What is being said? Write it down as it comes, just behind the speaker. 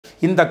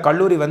இந்த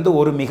கல்லூரி வந்து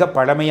ஒரு மிக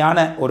பழமையான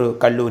ஒரு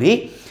கல்லூரி.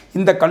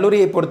 இந்த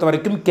கல்லூரியை பொறுத்த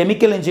வரைக்கும்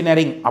கெமிக்கல்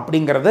இன்ஜினியரிங்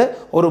அப்படிங்கிறது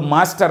ஒரு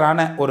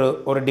மாஸ்டரான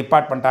ஒரு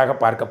டிபார்ட்மெண்ட்டாக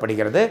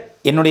பார்க்கப்படுகிறது.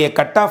 என்னுடைய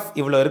கட் ஆஃப்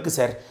இவ்வளோ இருக்குது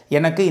சார்,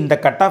 எனக்கு இந்த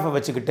கட் ஆஃபை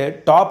வச்சுக்கிட்டு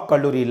டாப்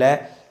கல்லூரியில்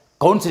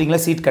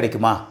கவுன்சிலிங்கில் சீட்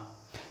கிடைக்குமா?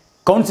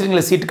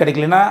 கவுன்சிலிங்கில் சீட்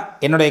கிடைக்கலனா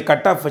என்னுடைய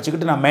கட் ஆஃப்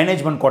வச்சுக்கிட்டு நான்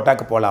மேனேஜ்மெண்ட்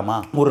கோட்டாக்கு போகலாமா?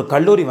 ஒரு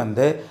கல்லூரி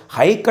வந்து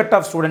high cut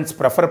off students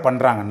prefer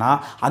பண்ணுறாங்கன்னா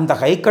அந்த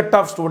ஹை கட்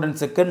ஆஃப்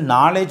ஸ்டூடெண்ட்ஸுக்கு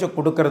நாலேஜை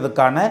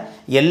கொடுக்கறதுக்கான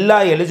எல்லா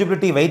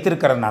எலிஜிபிலிட்டி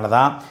வைத்திருக்கிறதுனால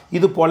தான்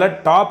இது போல்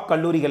டாப்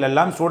கல்லூரிகள்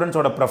எல்லாம்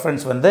ஸ்டூடெண்ட்ஸோட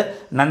ப்ரெஃபரன்ஸ் வந்து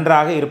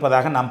நன்றாக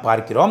இருப்பதாக நாம்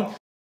பார்க்கிறோம்.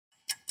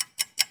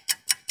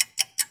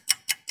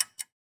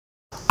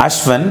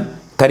 Ashwin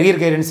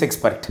career guidance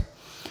expert.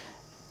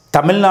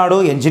 Tamil Nadu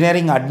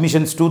engineering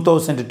admissions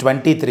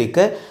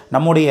 2023க்கு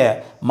நம்முடைய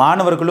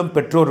மாணவர்களும்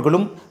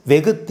பெற்றோர்களும்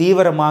வெகு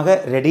தீவிரமாக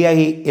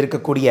ரெடியாகி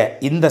இருக்கக்கூடிய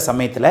இந்த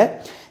சமயத்தில்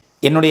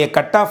என்னுடைய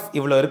கட் ஆஃப்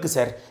இவ்வளோ இருக்குது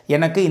சார்,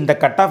 எனக்கு இந்த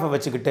கட் ஆஃபை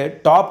வச்சுக்கிட்டு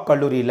டாப்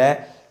கல்லூரியில்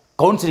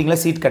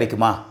கவுன்சிலிங்கில் சீட்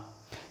கிடைக்குமா?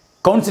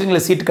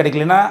 கவுன்சிலிங்கில் சீட்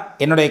கிடைக்கலனா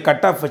என்னுடைய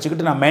கட் ஆஃப்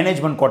வச்சுக்கிட்டு நான்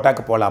மேனேஜ்மெண்ட்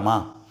கோட்டாக்கு போகலாமா?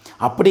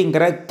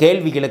 அப்படிங்கிற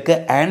கேள்விகளுக்கு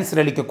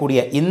ஆன்சர்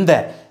அளிக்கக்கூடிய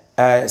இந்த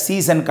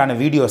சீசனுக்கான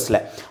வீடியோஸில்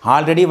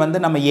ஆல்ரெடி வந்து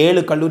நம்ம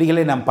 7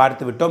 கல்லூரிகளை நாம்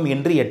பார்த்து விட்டோம்.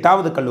 இன்று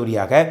 8வது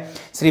கல்லூரியாக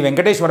ஸ்ரீ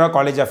வெங்கடேஸ்வரா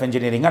காலேஜ் ஆஃப்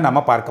இன்ஜினியரிங்கை நம்ம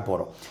பார்க்க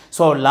போகிறோம்.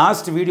 ஸோ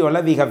லாஸ்ட்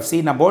வீடியோவில் we have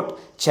seen about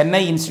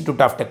Chennai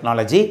institute of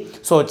technology.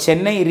 So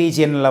Chennai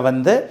ரீஜியனில்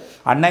வந்து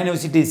அண்ணா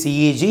யூனிவர்சிட்டி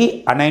சிஇஜி,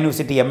 அண்ணா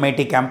யூனிவர்சிட்டி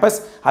எம்ஐடி கேம்பஸ்,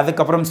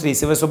 அதுக்கப்புறம் ஸ்ரீ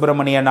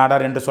சிவசுப்பிரமணிய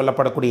நாடார் என்று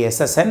சொல்லப்படக்கூடிய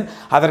எஸ்எஸ்என்,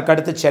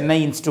 அதற்கடுத்து Chennai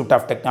institute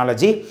of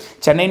technology.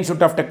 Chennai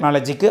institute of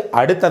டெக்னாலஜிக்கு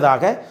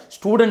அடுத்ததாக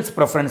ஸ்டூடெண்ட்ஸ்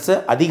ப்ரெஃபரன்ஸு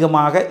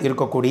அதிகமாக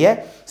இருக்கக்கூடிய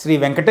ஸ்ரீ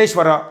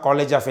வெங்கடேஸ்வரா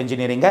காலேஜ் ஆஃப்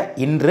இன்ஜினியரிங்கை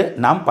இன்று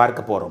நாம்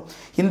பார்க்க போகிறோம்.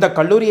 இந்த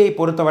கல்லூரியை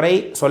பொறுத்தவரை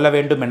சொல்ல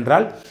வேண்டும்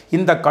என்றால்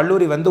இந்த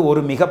கல்லூரி வந்து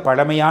ஒரு மிக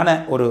பழமையான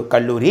ஒரு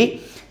கல்லூரி.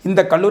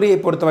 இந்த கல்லூரியை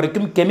பொறுத்த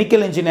வரைக்கும்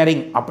கெமிக்கல்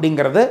இன்ஜினியரிங்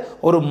அப்படிங்கிறது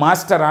ஒரு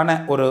மாஸ்டரான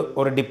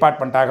ஒரு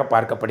டிபார்ட்மெண்ட்டாக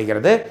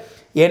பார்க்கப்படுகிறது.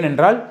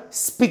 ஏனென்றால்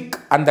ஸ்பிக்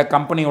அந்த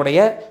கம்பெனியுடைய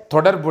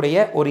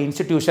தொடர்புடைய ஒரு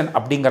இன்ஸ்டிடியூஷன்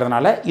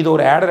அப்படிங்கிறதுனால இது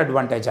ஒரு ஆடட்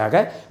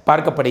அட்வான்டேஜாக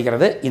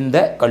பார்க்கப்படுகிறது இந்த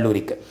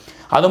கல்லூரிக்கு.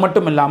 அது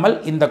மட்டும் இல்லாமல்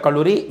இந்த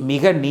கல்லூரி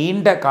மிக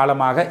நீண்ட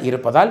காலமாக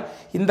இருப்பதால்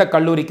இந்த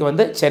கல்லூரிக்கு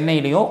வந்து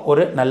சென்னையிலையும்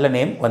ஒரு நல்ல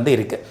நேம் வந்து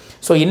இருக்குது.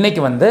 ஸோ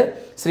இன்றைக்கி வந்து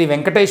ஸ்ரீ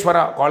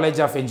வெங்கடேஸ்வரா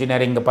காலேஜ் ஆஃப்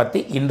இன்ஜினியரிங்கை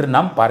பற்றி இன்று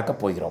நாம்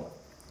பார்க்க போகிறோம்.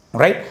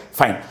 Right,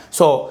 fine.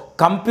 So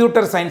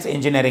computer science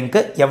இன்ஜினியரிங்க்கு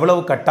எவ்வளவு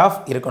கட் ஆஃப்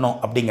இருக்கணும்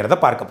அப்படிங்கிறத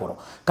பார்க்க போகிறோம்.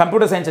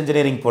 கம்ப்யூட்டர் சயின்ஸ்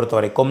இன்ஜினியரிங் பொறுத்த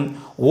வரைக்கும்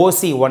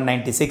ஓசி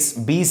 196,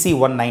 பிசி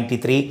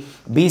 193,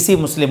 பிசி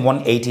முஸ்லீம்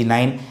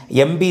 189,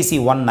 எம்பிசி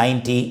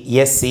 190,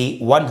 எஸ்சி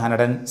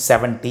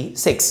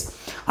 176.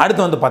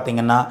 அடுத்து வந்து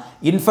பார்த்திங்கன்னா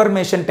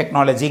இன்ஃபர்மேஷன்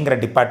டெக்னாலஜிங்கிற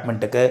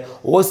டிபார்ட்மெண்ட்டுக்கு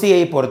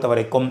ஓசிஐ பொறுத்த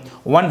வரைக்கும்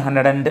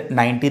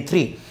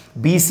 193,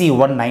 பிசி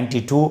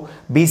 192,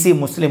 பிசி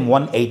முஸ்லீம்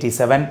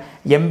 187,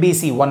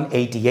 எம்பிசி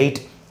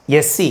 188,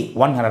 எஸ்சி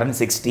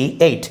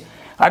 168.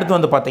 அடுத்து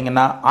வந்து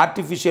பார்த்திங்கன்னா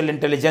ஆர்டிஃபிஷியல்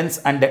இன்டெலிஜென்ஸ்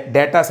அண்ட்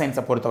டேட்டா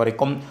சயின்ஸை பொறுத்த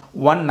வரைக்கும்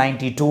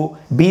 192,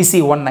 PC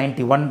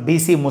 191,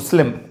 PC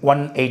Muslim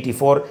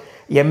 184,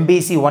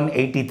 MBC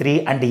 183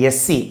 and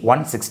SC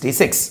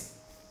 166.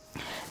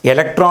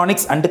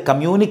 Electronics and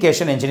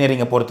communication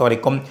இன்ஜினியரிங்கை பொறுத்த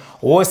வரைக்கும்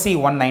ஓசி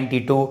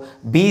 192,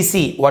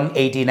 PC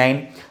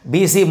 189,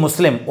 PC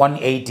Muslim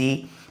 180,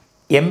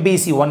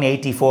 MBC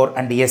 184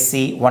 and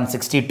SC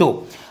 162.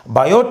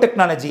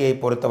 பயோடெக்னாலஜியை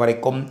பொறுத்த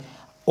வரைக்கும்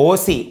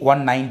ஓசி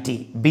 190,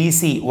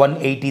 PC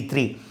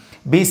 183,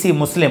 PC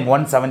Muslim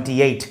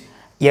 178,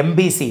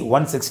 MBC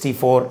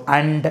 164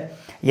 and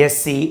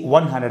SC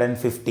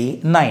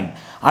 159.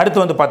 அடுத்து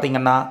வந்து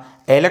பார்த்திங்கன்னா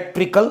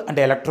எலக்ட்ரிக்கல்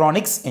அண்ட்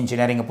எலக்ட்ரானிக்ஸ்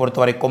இன்ஜினியரிங்கை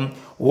பொறுத்த வரைக்கும்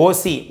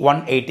ஓசி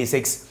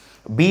 186,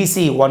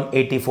 PC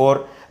 184,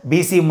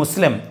 PC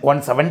Muslim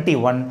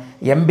 171,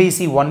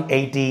 MBC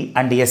 180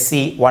 and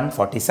SC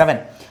 147.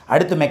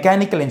 அடுத்து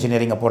மெக்கானிக்கல்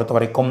இன்ஜினியரிங்கை பொறுத்த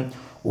வரைக்கும்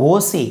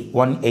ஓசி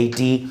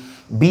 180,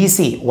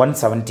 PC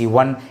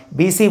 171,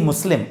 PC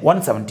Muslim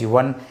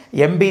 171,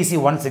 MBC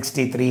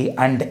 163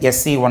 and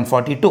SC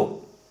 142.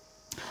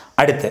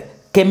 அடுத்து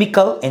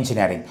chemical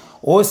engineering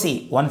OC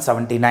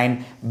 179,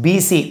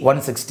 PC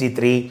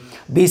 163,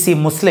 PC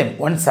Muslim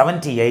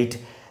 178,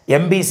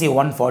 MBC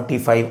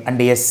 145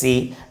 and SC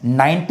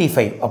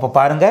 95. அப்போ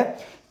பாருங்கள்,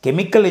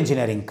 கெமிக்கல்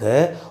இன்ஜினியரிங்க்கு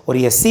ஒரு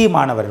எஸ்சி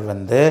மாணவர்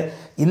வந்து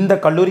இந்த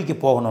கல்லூரிக்கு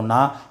போகணும்னா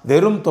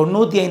வெறும்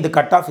 95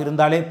 கட் ஆஃப்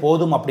இருந்தாலே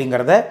போதும்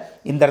அப்படிங்கிறத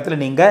இந்த இடத்துல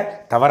நீங்கள்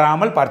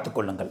தவறாமல் பார்த்து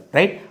கொள்ளுங்கள்.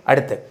 ரைட்.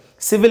 அடுத்து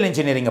சிவில்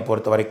இன்ஜினியரிங்கை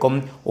பொறுத்த வரைக்கும்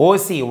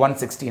ஓசி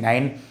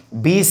 169,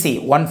 PC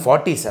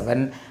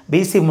 147,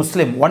 PC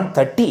Muslim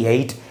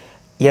 138,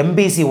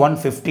 MBC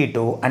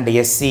 152 and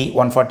SC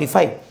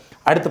 145.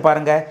 அடுத்து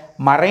பாருங்கள்,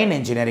 மரைன்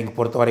இன்ஜினியரிங்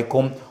பொறுத்த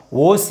வரைக்கும்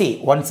ஓசி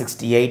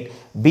 168,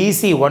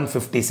 பிசி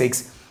 156,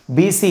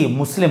 பிசி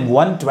முஸ்லிம்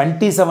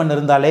 127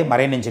 இருந்தாலே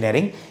மரைன்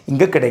இன்ஜினியரிங்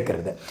இங்கே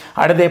கிடைக்கிறது.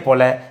 அதே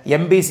போல்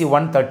எம்பிசி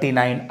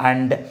 139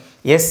 அண்ட்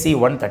எஸ்சி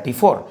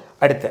 134.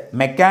 அடுத்து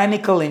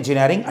மெக்கானிக்கல்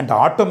இன்ஜினியரிங் அண்ட்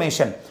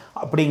ஆட்டோமேஷன்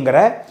அப்படிங்கிற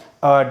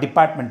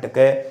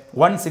டிபார்ட்மெண்ட்டுக்கு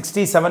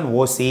 167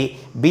 ஓசி,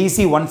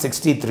 PC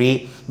 163,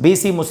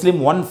 PC Muslim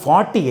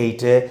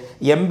 148,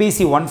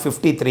 MBC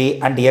 153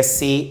 and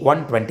SC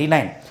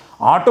 129.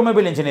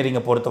 Automobile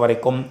இன்ஜினியரிங்கை பொறுத்த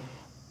வரைக்கும்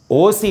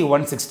OC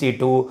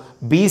 162,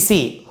 BC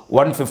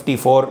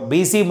 154,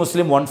 BC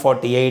Muslim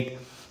 148,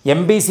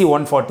 MBC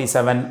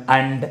 147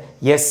 and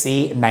SC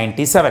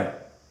 97.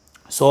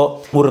 So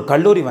ஒரு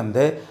கல்லூரி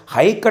வந்து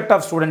high cut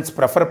off students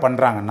prefer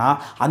பண்ணுறாங்கன்னா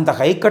அந்த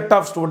ஹை கட்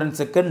ஆஃப்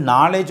ஸ்டூடெண்ட்ஸுக்கு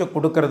நாலேஜை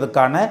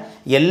கொடுக்கறதுக்கான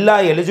எல்லா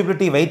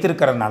எலிஜிபிலிட்டி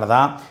வைத்திருக்கிறதுனால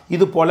தான்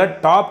இது போல்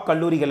டாப்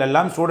கல்லூரிகள்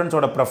எல்லாம்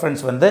ஸ்டூடெண்ட்ஸோட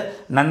ப்ரெஃபரன்ஸ் வந்து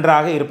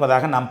நன்றாக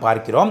இருப்பதாக நாம்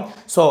பார்க்கிறோம்.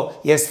 ஸோ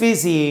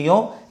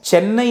SVCEயும்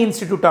சென்னை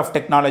இன்ஸ்டிடியூட் ஆஃப்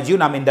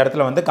டெக்னாலஜியும் நாம் இந்த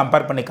இடத்துல வந்து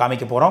கம்பேர் பண்ணி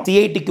காமிக்க போகிறோம்.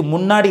 CITக்கு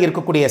முன்னாடி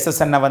இருக்கக்கூடிய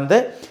SSNனை வந்து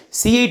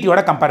CITயோட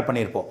கம்பேர்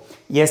பண்ணியிருப்போம்.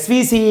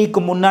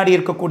 SVCEக்கு முன்னாடி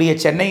இருக்கக்கூடிய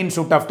சென்னை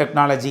இன்ஸ்டிடியூட் ஆஃப்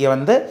டெக்னாலஜியை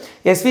வந்து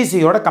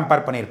SVCEயோட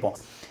கம்பேர் பண்ணியிருப்போம்.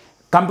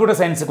 கம்ப்யூட்டர்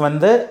சயின்ஸுக்கு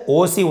வந்து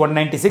OC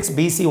 196,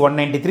 BC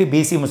 193,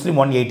 BC முஸ்லீம்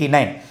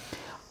 189,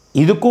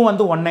 இதுக்கும்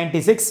வந்து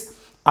 196,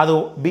 அது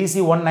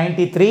BC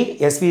 193,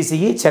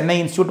 SVCE Chennai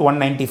institute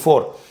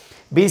 194,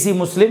 BC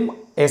Muslim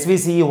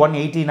SVCE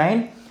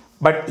 189,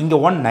 but இங்கே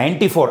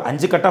 194,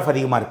 5 கட் ஆஃப்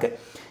அதிகமாக இருக்குது.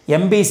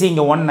 MBC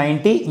இங்கே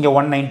 190, இங்கே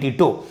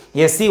 192,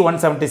 SC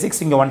 176,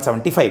 இங்கே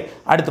 175.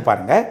 அடுத்து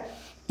பாருங்கள்,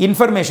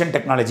 இன்ஃபர்மேஷன்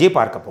டெக்னாலஜியை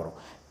பார்க்க போகிறோம்.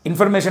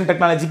 இன்ஃபர்மேஷன்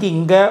டெக்னாலஜிக்கு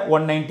இங்கே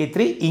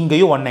 193,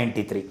 இங்கேயும்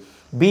 193,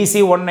 BC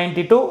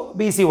 192,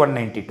 BC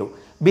 192,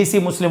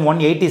 BC முஸ்லீம்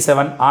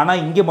 187,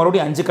 ஆனால் இங்கே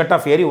மறுபடியும் 5 கட்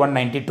ஆஃப் ஏறி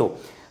 192,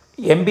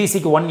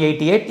 MBCக்கு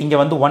 188, இங்கே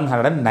வந்து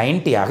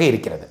 190 ஆக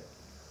இருக்கிறது.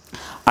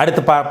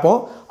 அடுத்து பார்ப்போம்,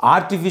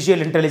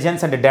 artificial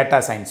intelligence and data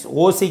science.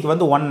 OCக்கு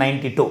வந்து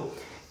 192,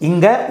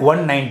 இங்கே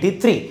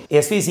 193.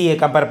 SVCE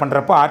கம்பேர்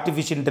பண்ணுறப்போ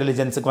ஆர்டிஃபிஷியல்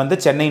இன்டெலிஜென்ஸுக்கு வந்து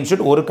சென்னை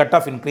இன்ஸ்டியூட் ஒரு கட்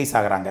ஆஃப் இன்க்ரீஸ்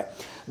ஆகிறாங்க.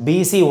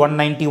 BC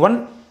 191,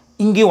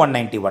 இங்கேயும்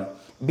 191,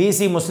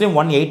 BC முஸ்லீம்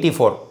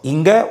 184,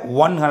 இங்கே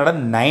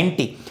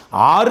 190,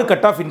 6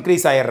 கட் ஆஃப்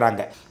இன்க்ரீஸ்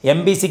ஆகிடுறாங்க.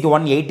 MBCக்கு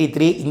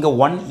 183, இங்கே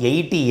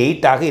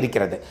 188 ஆக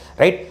இருக்கிறது.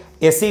 ரைட்.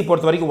 SC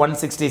பொறுத்த வரைக்கும்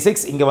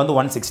 166, இங்கே வந்து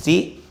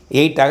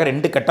 168 ஆக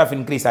 2 கட் ஆஃப்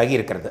இன்க்ரீஸ் ஆகி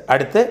இருக்கிறது.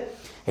 அடுத்து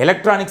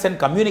எலக்ட்ரானிக்ஸ் அண்ட்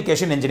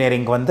கம்யூனிகேஷன்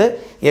இன்ஜினியரிங் வந்து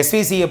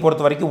SVCE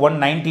பொறுத்த வரைக்கும்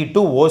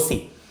 192 OC,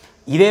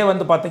 இதே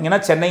வந்து பார்த்தீங்கன்னா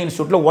சென்னை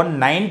இன்ஸ்டியூட்டில்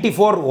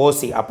 194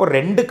 OC. அப்போ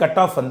 2 கட்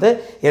ஆஃப் வந்து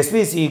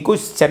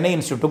SVCEக்கும் சென்னை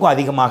இன்ஸ்டியூட்டுக்கும்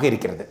அதிகமாக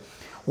இருக்கிறது.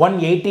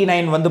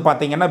 189 வந்து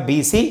பார்த்தீங்கன்னா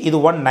BC, இது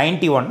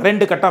 191,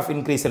 2 கட் ஆஃப்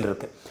இன்க்ரீஸில்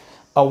இருக்குது.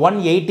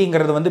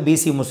 180ங்கிறது வந்து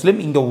BC முஸ்லீம்,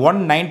 இங்கே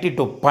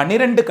 192,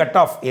 12 கட்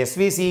ஆஃப்.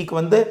 SVCEக்கு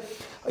வந்து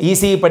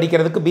ECE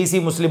படிக்கிறதுக்கு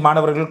BC முஸ்லீம்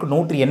மாணவர்களுக்கு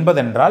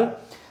 180 என்றால்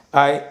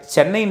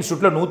சென்னை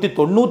இன்ஸ்டியூட்டில்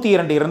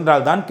 192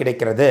 இருந்தால் தான்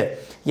கிடைக்கிறது.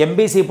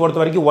 MBC பொறுத்த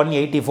வரைக்கும்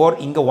 184,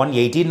 இங்கே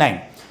 189,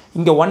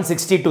 இங்கே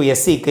 162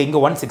 SCக்கு, இங்கே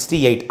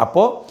 168.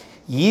 அப்போது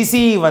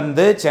ECE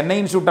வந்து சென்னை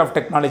இன்ஸ்டிடியூட் ஆஃப்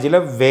டெக்னாலஜியில்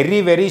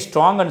very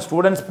strong and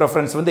students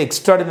preference வந்து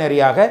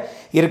எக்ஸ்ட்ராடினரியாக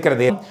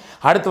இருக்கிறது.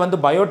 அடுத்து வந்து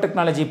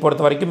பயோடெக்னாலஜி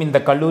பொறுத்த வரைக்கும்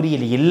இந்த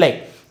கல்லூரியில் இல்லை,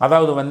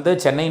 அதாவது வந்து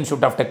சென்னை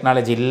இன்ஸ்டிடியூட் ஆஃப்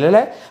டெக்னாலஜி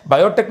இல்லை.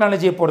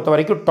 பயோடெக்னாலஜியை பொறுத்த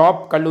வரைக்கும்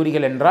டாப்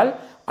கல்லூரிகள் என்றால்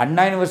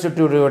அண்ணா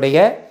யூனிவர்சிட்டியுடைய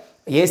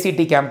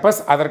ACT கேம்பஸ்,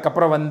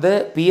 அதற்கப்புறம் வந்து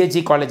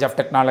PHG காலேஜ் ஆஃப்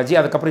டெக்னாலஜி,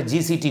 அதுக்கப்புறம்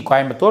GCT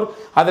கோயம்புத்தூர்,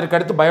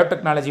 அதற்கடுத்து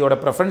பயோடெக்னாலஜியோட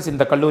ப்ரெஃபரன்ஸ்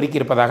இந்த கல்லூரிக்கு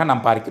இருப்பதாக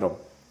நாம் பார்க்கிறோம்.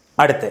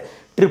 அடுத்து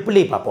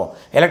EEE பார்ப்போம்.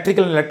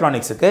 எலக்ட்ரிக்கல் அண்ட்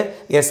எலக்ட்ரானிக்ஸுக்கு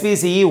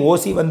SVCE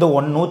OC வந்து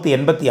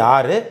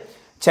 186,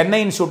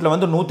 சென்னை இன்ஸ்டியூட்டில்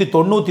வந்து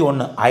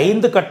 191,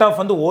 5 கட்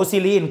ஆஃப் வந்து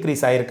OCலேயே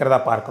இன்க்ரீஸ்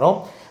ஆகிருக்கிறதா பார்க்குறோம்.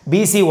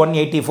 BC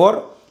 184,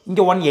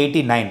 இங்கே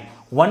 189,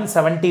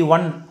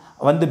 171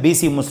 வந்து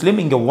BC முஸ்லீம்,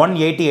 இங்கே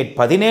 188,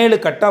 17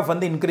 கட் ஆஃப்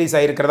வந்து increase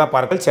ஆகிருக்கிறதா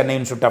பார்க்கல் Chennai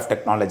institute of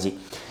technology.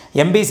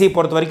 MBC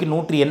பொறுத்த வரைக்கும்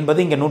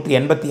 180, இங்கே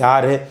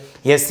 186,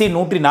 SC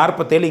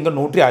 147, இங்கே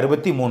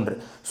 163.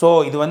 ஸோ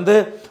இது வந்து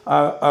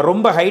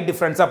ரொம்ப ஹை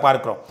டிஃப்ரென்ஸாக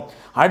பார்க்குறோம்.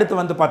 அடுத்து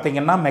வந்து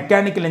பார்த்திங்கன்னா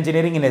மெக்கானிக்கல்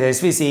இன்ஜினியரிங் இந்த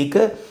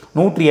SVCEக்கு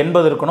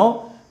 180 இருக்கணும்,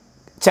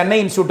 சென்னை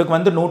இன்ஸ்டியூட்டுக்கு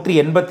வந்து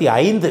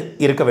 185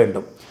 இருக்க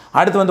வேண்டும்.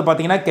 அடுத்து வந்து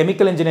பார்த்திங்கன்னா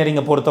கெமிக்கல்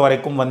இன்ஜினியரிங்கை பொறுத்த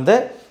வரைக்கும் வந்து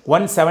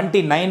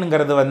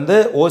 179ங்கிறது வந்து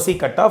OC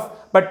cut off,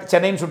 but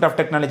Chennai institute of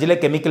டெக்னாலஜியில்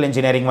கெமிக்கல்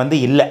இன்ஜினியரிங் வந்து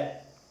இல்லை.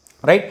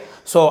 ரைட்.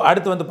 ஸோ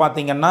அடுத்து வந்து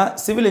பார்த்திங்கன்னா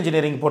சிவில்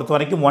இன்ஜினியரிங் பொறுத்த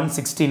வரைக்கும்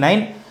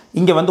 169,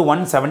 இங்கே வந்து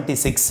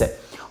 176,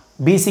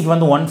 BCக்கு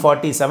வந்து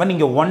 147,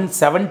 இங்கே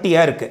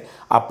 170 இருக்குது.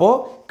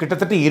 அப்போது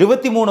கிட்டத்தட்ட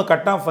 23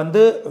 கட் ஆஃப்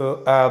வந்து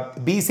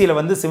BCயில்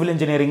வந்து சிவில்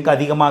இன்ஜினியரிங்க்கு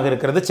அதிகமாக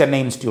இருக்கிறது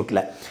சென்னை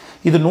இன்ஸ்டியூட்டில்.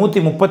 இது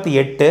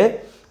 138,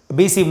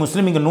 BC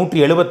முஸ்லீம் இங்கே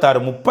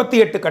 176,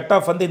 38 கட்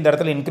ஆஃப் வந்து இந்த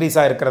இடத்துல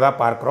இன்க்ரீஸாக இருக்கிறதா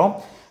பார்க்குறோம்.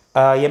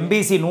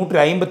 MBC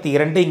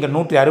 152, இங்கே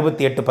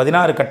 168,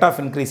 16 கட் ஆஃப்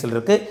இன்க்ரீஸில்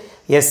இருக்குது.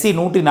 SC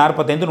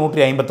 145,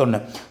 151.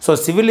 ஸோ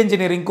சிவில்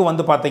இன்ஜினியரிங்க்கும்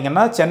வந்து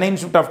பார்த்திங்கன்னா சென்னை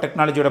இன்ஸ்டியூட் ஆஃப்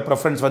டெக்னாலஜியோட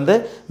ப்ரெஃபரன்ஸ் வந்து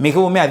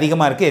மிகவும்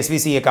அதிகமாக இருக்குது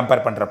SVCE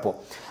கம்பேர் பண்ணுறப்போ.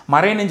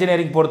 மரைன்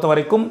இன்ஜினியரிங் பொறுத்த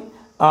வரைக்கும்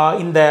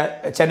இந்த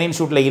சென்னை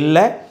இன்ஸ்டியூட்டில்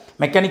இல்லை,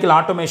 மெக்கானிக்கல்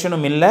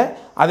ஆட்டோமேஷனும் இல்லை,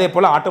 அதே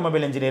போல்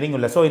ஆட்டோமொபைல் இன்ஜினியரிங்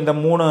இல்லை. ஸோ இந்த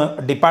 3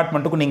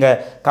 டிபார்ட்மெண்ட்டுக்கும் நீங்கள்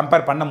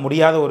கம்பேர் பண்ண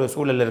முடியாத ஒரு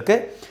சூழல்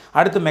இருக்குது.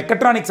 அடுத்து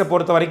மெக்கட்ரானிக்ஸை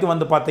பொறுத்த வரைக்கும்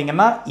வந்து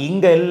பார்த்திங்கன்னா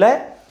இங்கே இல்லை,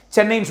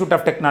 சென்னை இன்ஸ்டியூட்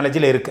ஆஃப்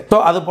டெக்னாலஜியில் இருக்குது. ஸோ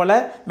அதுபோல்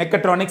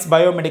mechatronics,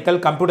 biomedical,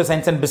 computer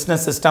science and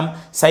business system,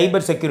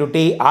 cyber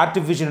security,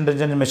 artificial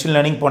intelligence, machine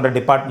learning போன்ற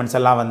டிபார்ட்மெண்ட்ஸ்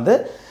எல்லாம் வந்து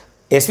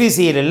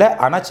SVCEயில் இல்லை,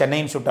 ஆனால் சென்னை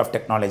இன்ஸ்டியூட் ஆஃப்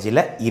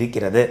டெக்னாலஜியில்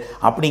இருக்கிறது.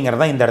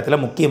 அப்படிங்கிறத இந்த இடத்துல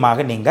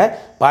முக்கியமாக நீங்கள்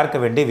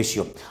பார்க்க வேண்டிய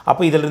விஷயம்.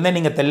 அப்போ இதிலிருந்தே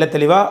நீங்கள்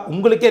தெளிவாக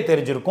உங்களுக்கே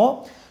தெரிஞ்சிருக்கும்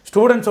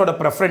ஸ்டூடெண்ட்ஸோட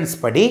ப்ரெஃபரன்ஸ்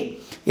படி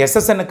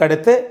SSNக்கு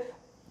அடுத்து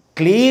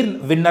கிளீர்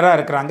வின்னராக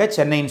இருக்கிறாங்க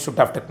Chennai institute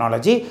of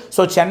technology.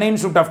 So Chennai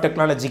institute of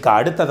டெக்னாலஜிக்கு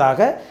அடுத்ததாக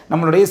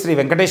நம்மளுடைய Sri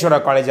Venkateswara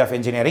college of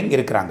engineering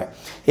இருக்கிறாங்க.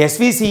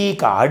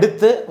 SVCEக்கு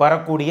அடுத்து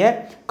வரக்கூடிய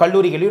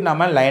கல்லூரிகளையும்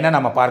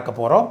நம்ம பார்க்க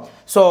போகிறோம்.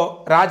 ஸோ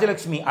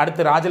ராஜலக்ஷ்மி,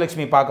 அடுத்து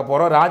ராஜலக்ஷ்மி பார்க்க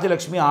போகிறோம்.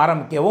 ராஜலக்ஷ்மி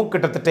ஆரம்பிக்கவும்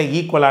கிட்டத்தட்ட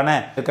ஈக்குவலான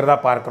இருக்கிறதா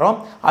பார்க்குறோம்.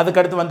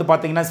 அதுக்கடுத்து வந்து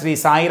பார்த்திங்கன்னா ஸ்ரீ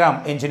சாய்ராம்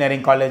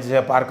இன்ஜினியரிங் காலேஜ்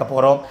பார்க்க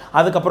போகிறோம்.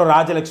 அதுக்கப்புறம்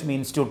ராஜலக்ஷ்மி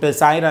இன்ஸ்டியூட்டு,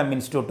 சாய்ராம்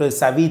இன்ஸ்டியூட்டு,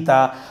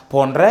 சவிதா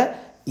போன்ற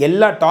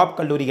எல்லா டாப்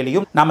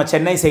கல்லூரிகளையும் நம்ம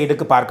சென்னை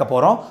சைடுக்கு பார்க்க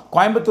போகிறோம்.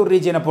 கோயம்புத்தூர்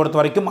ரீஜனை பொறுத்த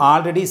வரைக்கும்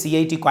ஆல்ரெடி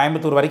CIT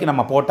கோயம்புத்தூர் வரைக்கும்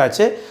நம்ம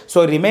போட்டாச்சு. ஸோ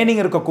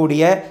ரிமைனிங்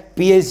இருக்கக்கூடிய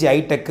PSG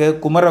ஐடெக்கு,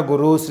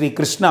 குமரகுரு, ஸ்ரீ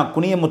கிருஷ்ணா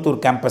குனியமுத்தூர்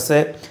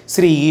கேம்பஸு,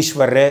 ஸ்ரீ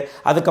ஈஸ்வர்,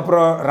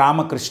 அதுக்கப்புறம்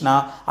ராமகிருஷ்ணா,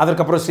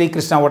 அதுக்கப்புறம் ஸ்ரீ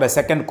கிருஷ்ணாவோட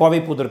செகண்ட்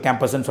கோவைப்புதூர்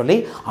கேம்பஸ்ன்னு சொல்லி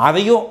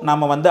அதையும்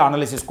நம்ம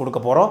அனாலிசிஸ் கொடுக்க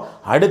போகிறோம்.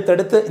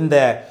 அடுத்தடுத்து இந்த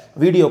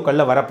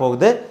வீடியோக்களில்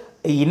வரப்போகுது.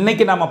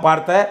 இன்றைக்கி நம்ம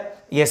பார்த்த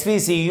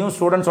SVCEயும்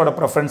ஸ்டூடெண்ட்ஸோட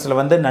ப்ரெஃபரன்ஸில்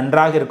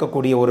நன்றாக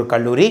இருக்கக்கூடிய ஒரு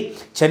கல்லூரி.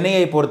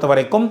 சென்னையை பொறுத்த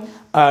வரைக்கும்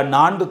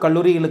 4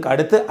 கல்லூரிகளுக்கு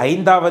அடுத்து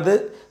 5வது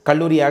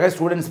கல்லூரியாக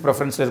ஸ்டூடெண்ட்ஸ்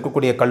ப்ரெஃபரன்ஸில்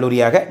இருக்கக்கூடிய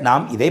கல்லூரியாக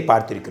நாம் இதை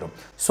பார்த்திருக்கிறோம்.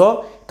 ஸோ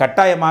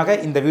கட்டாயமாக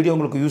இந்த வீடியோ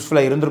உங்களுக்கு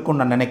யூஸ்ஃபுல்லாக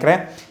இருந்திருக்கும்னு நான்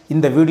நினைக்கிறேன்.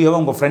 இந்த வீடியோவை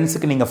உங்கள்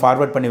ஃப்ரெண்ட்ஸுக்கு நீங்கள்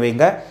ஃபார்வர்ட் பண்ணி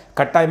வைங்க.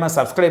 கட்டாயமாக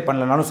சப்ஸ்கிரைப்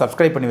பண்ணலனாலும்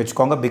சப்ஸ்கிரைப் பண்ணி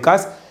வச்சுக்கோங்க.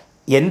 பிகாஸ்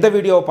எந்த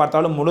வீடியோவை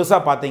பார்த்தாலும் முழுசாக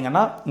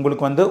பார்த்தீங்கன்னா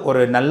உங்களுக்கு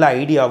ஒரு நல்ல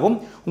ஐடியாவும்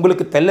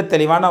உங்களுக்கு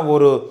தெளிவான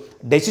ஒரு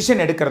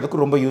டெசிஷன்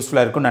எடுக்கிறதுக்கு ரொம்ப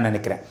யூஸ்ஃபுல்லாக இருக்கும்னு நான்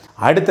நினைக்கிறேன்.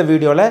 அடுத்த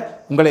வீடியோவில்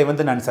உங்களை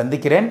நான்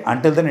சந்திக்கிறேன்.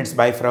 Until then, it's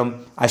bye from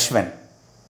Ashwin.